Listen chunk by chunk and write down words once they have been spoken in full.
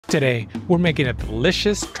Today, we're making a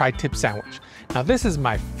delicious tri-tip sandwich. Now this is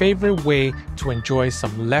my favorite way to enjoy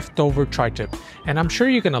some leftover tri-tip, and I'm sure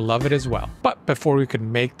you're gonna love it as well. But before we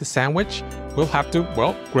can make the sandwich, we'll have to,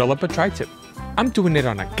 well, grill up a tri-tip. I'm doing it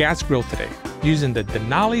on a gas grill today, using the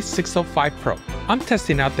Denali 605 Pro. I'm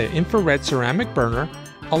testing out the infrared ceramic burner,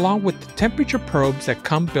 along with the temperature probes that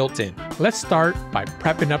come built in. Let's start by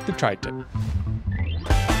prepping up the tri-tip.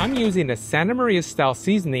 I'm using a Santa Maria style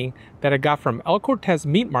seasoning that I got from El Cortez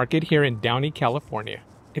Meat Market here in Downey, California.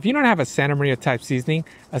 If you don't have a Santa Maria type seasoning,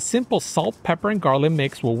 a simple salt, pepper, and garlic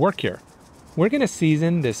mix will work here. We're gonna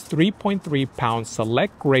season this 3.3 pound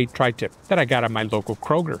select grade tri-tip that I got at my local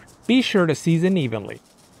Kroger. Be sure to season evenly,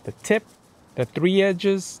 the tip, the 3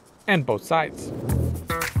 edges, and both sides.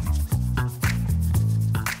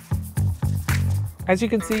 As you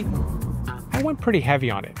can see, I went pretty heavy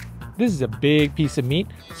on it. This is a big piece of meat,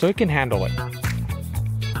 so it can handle it.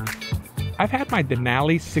 I've had my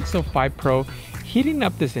Denali 605 Pro heating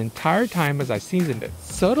up this entire time as I seasoned it,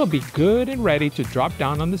 so it'll be good and ready to drop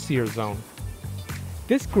down on the sear zone.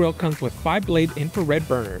 This grill comes with 5-blade infrared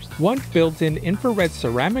burners, one built-in infrared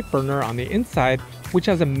ceramic burner on the inside, which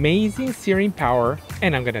has amazing searing power,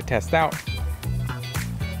 and I'm gonna test out.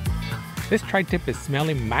 This tri-tip is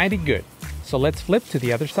smelling mighty good, so let's flip to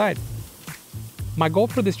the other side. My goal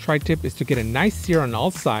for this tri-tip is to get a nice sear on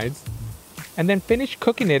all sides and then finish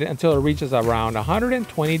cooking it until it reaches around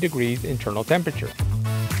 120 degrees internal temperature.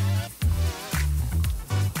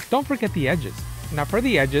 Don't forget the edges. Now for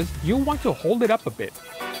the edges, you'll want to hold it up a bit.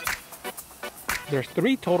 There's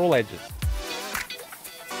 3 total edges.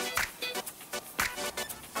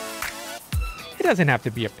 It doesn't have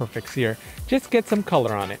to be a perfect sear, just get some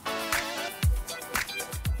color on it.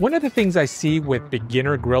 One of the things I see with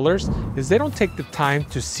beginner grillers is they don't take the time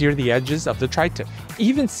to sear the edges of the tri-tip.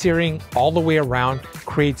 Even searing all the way around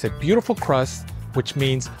creates a beautiful crust, which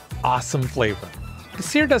means awesome flavor. The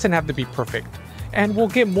sear doesn't have to be perfect, and we'll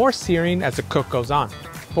get more searing as the cook goes on.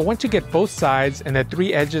 But once you get both sides and the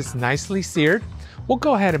 3 edges nicely seared, we'll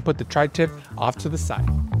go ahead and put the tri-tip off to the side.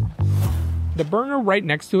 The burner right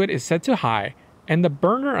next to it is set to high, and the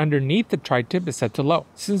burner underneath the tri-tip is set to low.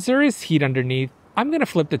 Since there is heat underneath, I'm going to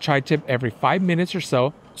flip the tri-tip every 5 minutes or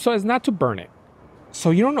so as not to burn it.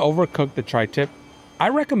 So you don't overcook the tri-tip, I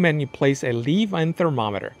recommend you place a leave-in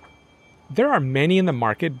thermometer. There are many in the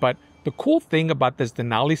market, but the cool thing about this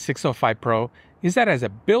Denali 605 Pro is that it has a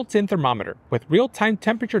built-in thermometer with real-time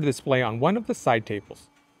temperature display on one of the side tables.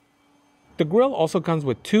 The grill also comes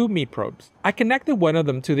with 2 meat probes. I connected one of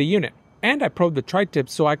them to the unit, and I probed the tri-tip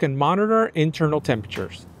so I can monitor internal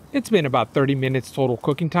temperatures. It's been about 30 minutes total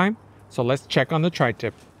cooking time. So let's check on the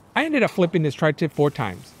tri-tip. I ended up flipping this tri-tip 4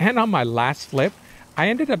 times, and on my last flip, I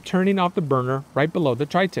ended up turning off the burner right below the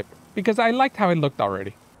tri-tip because I liked how it looked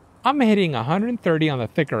already. I'm hitting 130 on the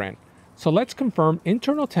thicker end, so let's confirm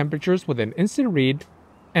internal temperatures with an instant read,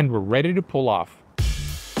 and we're ready to pull off.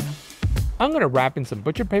 I'm gonna wrap in some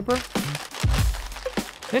butcher paper,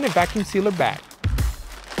 then a vacuum sealer bag,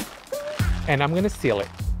 and I'm gonna seal it.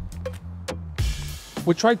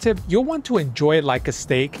 With tri-tip, you'll want to enjoy it like a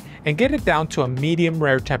steak and get it down to a medium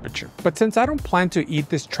rare temperature. But since I don't plan to eat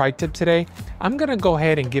this tri-tip today, I'm gonna go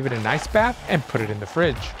ahead and give it an ice bath and put it in the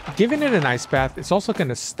fridge. Giving it an ice bath is also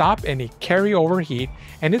gonna stop any carryover heat,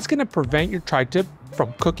 and it's gonna prevent your tri-tip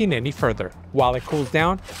from cooking any further. While it cools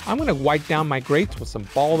down, I'm gonna wipe down my grates with some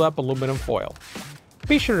balled up aluminum foil.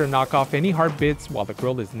 Be sure to knock off any hard bits while the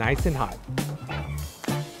grill is nice and hot.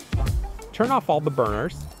 Turn off all the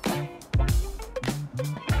burners.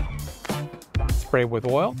 Spray with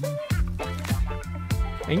oil,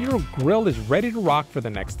 and your grill is ready to rock for the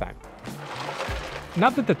next time. Now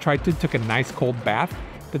that the tri-tip took a nice cold bath,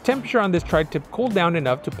 the temperature on this tri-tip cooled down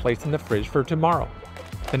enough to place in the fridge for tomorrow.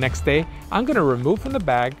 The next day, I'm going to remove from the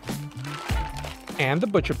bag and the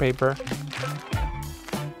butcher paper.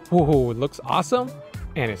 Whoa, it looks awesome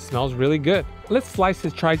and it smells really good. Let's slice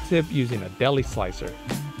this tri-tip using a deli slicer.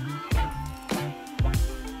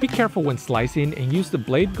 Be careful when slicing and use the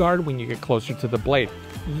blade guard when you get closer to the blade.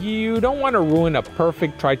 You don't want to ruin a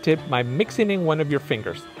perfect tri-tip by mixing in one of your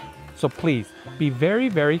fingers. So please, be very,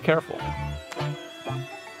 very careful.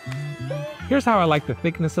 Here's how I like the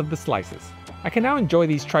thickness of the slices. I can now enjoy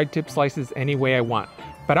these tri-tip slices any way I want,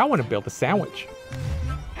 but I want to build a sandwich.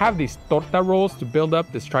 Have these torta rolls to build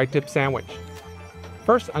up this tri-tip sandwich.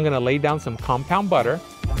 First, I'm going to lay down some compound butter.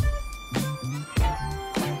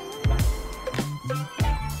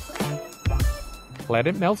 Let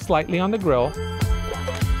it melt slightly on the grill.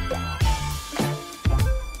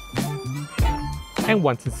 And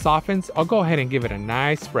once it softens, I'll go ahead and give it a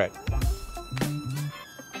nice spread.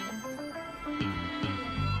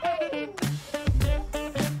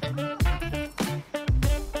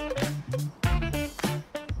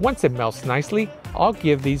 Once it melts nicely, I'll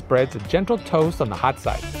give these breads a gentle toast on the hot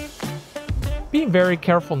side. Be very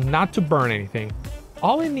careful not to burn anything.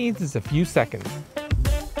 All it needs is a few seconds.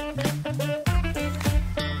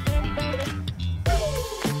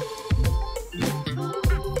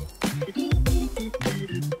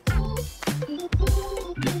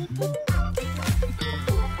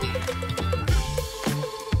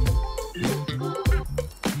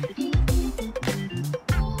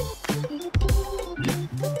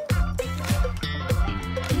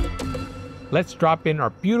 Let's drop in our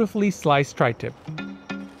beautifully sliced tri-tip.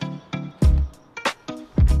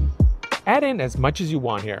 Add in as much as you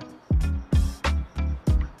want here.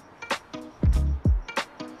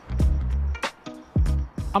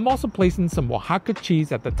 I'm also placing some Oaxaca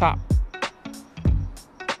cheese at the top.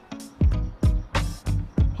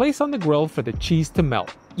 Place on the grill for the cheese to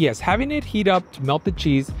melt. Yes, having it heat up to melt the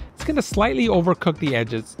cheese is going to slightly overcook the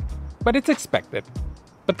edges, but it's expected.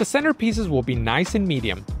 But the center pieces will be nice and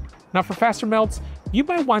medium. Now for faster melts, you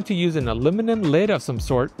might want to use an aluminum lid of some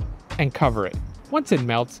sort and cover it. Once it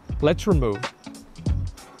melts, let's remove.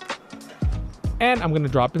 And I'm going to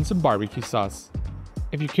drop in some barbecue sauce.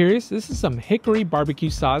 If you're curious, this is some hickory barbecue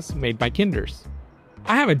sauce made by Kinder's.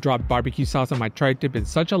 I haven't dropped barbecue sauce on my tri-tip in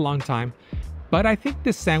such a long time, but I think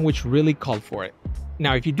this sandwich really called for it.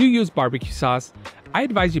 Now if you do use barbecue sauce, I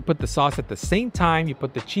advise you put the sauce at the same time you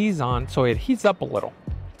put the cheese on so it heats up a little.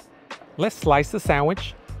 Let's slice the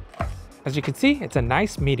sandwich. As you can see, it's a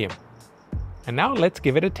nice medium. And now let's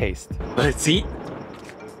give it a taste. Let's eat.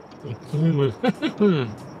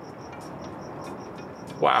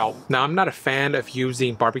 Wow. Now I'm not a fan of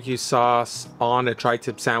using barbecue sauce on a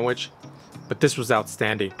tri-tip sandwich, but this was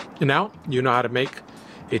outstanding. And now you know how to make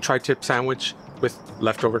a tri-tip sandwich with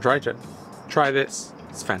leftover tri-tip. Try this.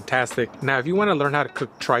 It's fantastic. Now if you want to learn how to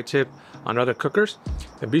cook tri-tip on other cookers,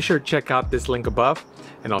 then be sure to check out this link above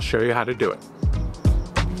and I'll show you how to do it.